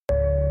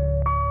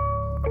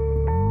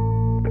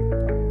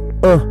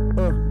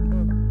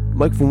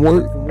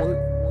Mikefromwerk.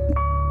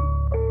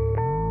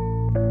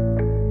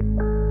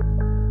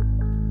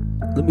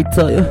 Let me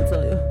tell you,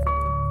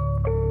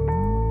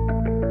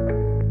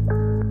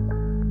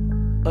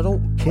 I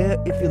don't care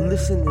if you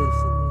listen to this,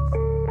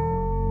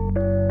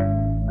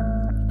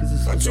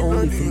 cause it's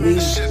only for me.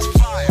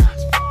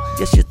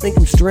 Yes, you think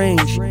I'm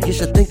strange. Yes,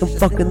 you think I'm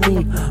fucking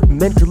me,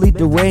 mentally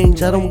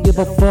deranged. I don't give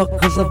a fuck,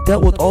 cause I've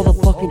dealt with all the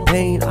fucking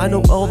pain. I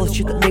know all the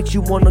shit that makes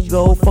you wanna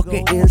go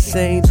fucking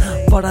insane,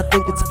 but I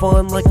think it's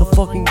fun like a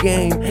fucking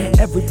game.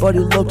 Everybody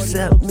looks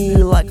at me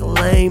like a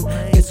lame.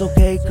 It's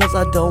okay, cause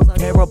I don't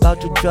care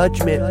about your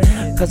judgment,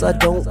 cause I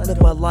don't live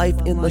my life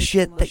in the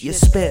shit that you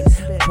spent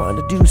trying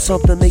to do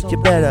something make you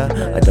better.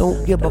 I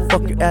don't give a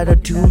fuck, your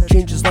attitude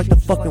changes like the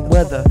fucking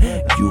weather.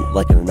 You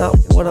like it or not,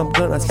 what I'm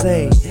gonna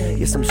say.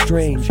 Yes, I'm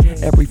strange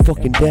every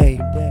fucking day.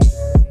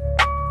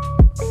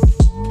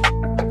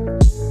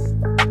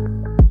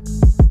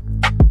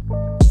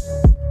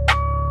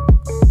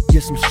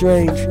 Yes, I'm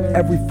strange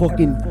every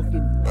fucking.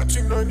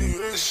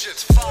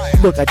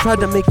 Look, I tried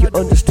to make you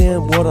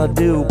understand what I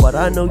do, but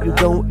I know you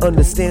don't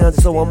understand,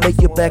 so I'll make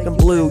you back in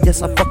blue.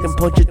 Yes, I fucking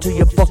punch you till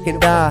you fucking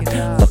die.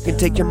 Fucking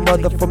take your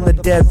mother from the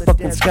dead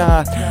fucking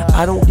sky.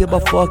 I don't give a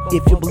fuck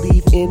if you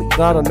believe in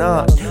God or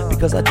not,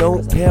 because I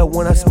don't care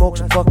when I smoke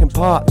some fucking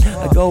pot.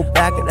 I go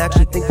back and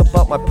actually think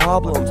about my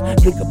problems,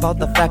 think about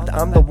the fact that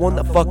I'm the one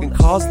that fucking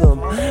caused them.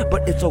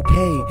 But it's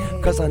okay,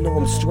 cause I know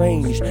I'm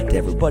strange to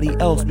everybody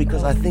else,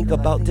 because I think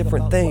about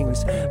different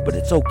things. But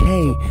it's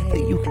okay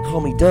that you can call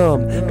me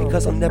dumb,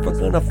 because I'm never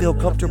gonna feel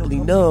comfortably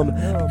numb,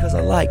 because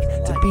I like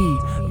to be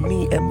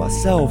me and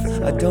myself.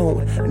 I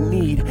don't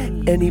need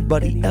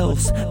anybody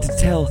else to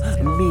tell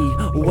me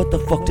what the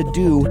fuck to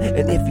do.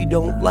 And if you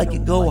don't like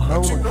it, go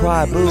home and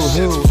cry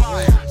boo-hoo.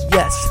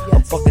 Yes,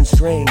 I'm fucking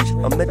strange,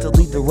 I'm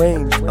mentally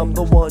deranged. I'm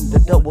the one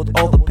that dealt with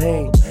all the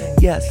pain.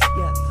 Yes,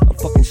 I'm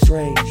fucking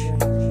strange,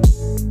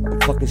 I'm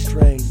fucking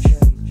strange.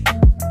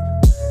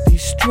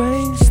 These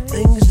strange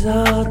things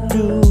I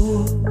do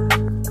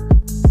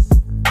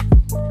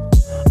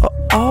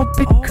all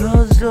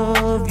because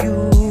of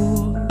you.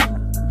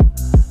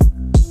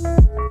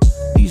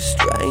 These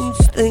strange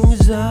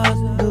things I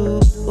do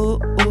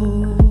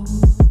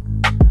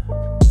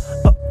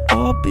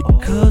all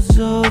because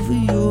of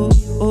you.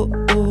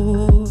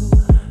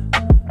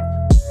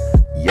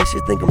 Yes,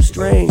 you think I'm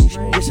strange.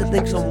 Yes, you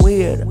think I'm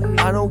weird.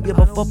 I don't give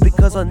a fuck,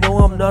 because I know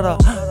I'm not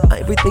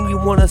everything you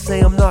wanna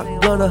say. I'm not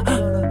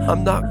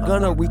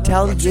gonna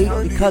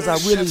retaliate, because I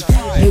really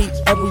hate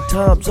every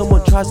time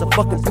someone tries to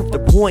fucking prove the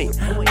point.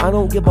 I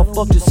don't give a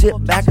fuck, just sit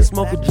back and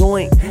smoke a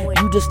joint.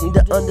 You just need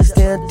to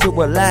understand to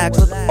relax.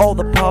 Let all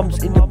the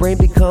problems in your brain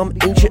become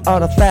ancient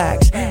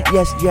artifacts.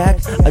 Yes, Jack,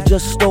 I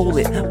just stole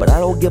it, but I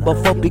don't give a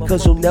fuck,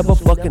 because you'll never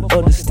fucking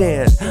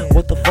understand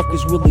what the fuck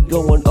is really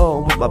going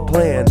on with my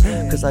plan.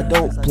 Cause I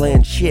don't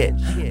plan shit.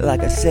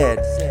 Like I said,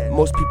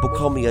 most people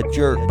call me a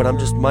jerk, but I'm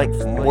just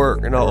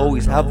Mikefromwerk, and I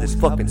always have this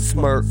fucking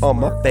smirk on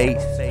my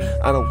face.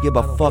 I don't give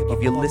a fuck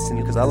if you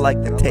listen, cause I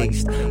like the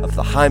taste of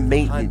the high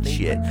maintenance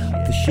shit,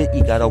 the shit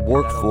you gotta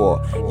work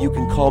for. You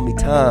can call me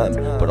time,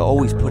 but I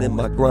always put in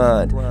my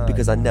grind,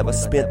 because I never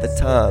spent the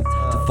time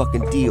to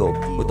fucking deal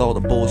with all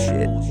the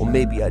bullshit. Well,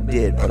 maybe I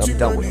did, but I'm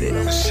done with it.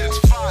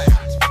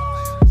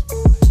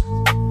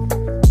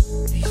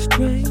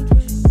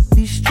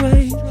 These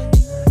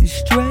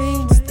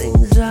strange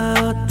things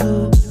I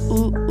do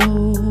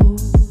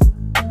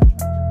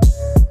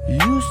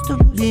used to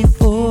be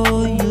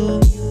for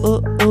you,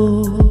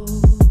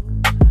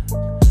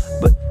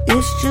 but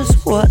it's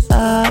just what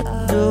I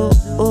do.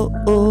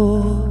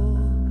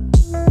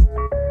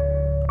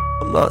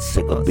 I'm not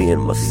sick of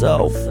being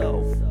myself.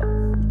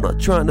 I'm not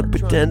trying to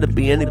pretend to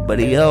be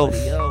anybody else.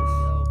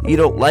 You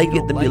don't like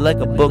it, then be like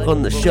a book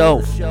on the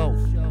shelf.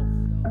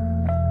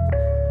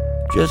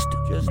 Just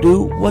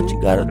do what you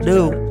gotta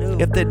do.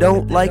 If they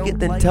don't like it,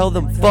 then tell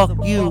them fuck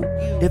you.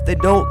 If they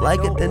don't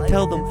like it, then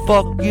tell them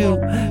fuck you.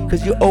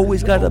 Cause you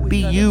always gotta be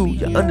you,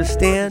 you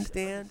understand?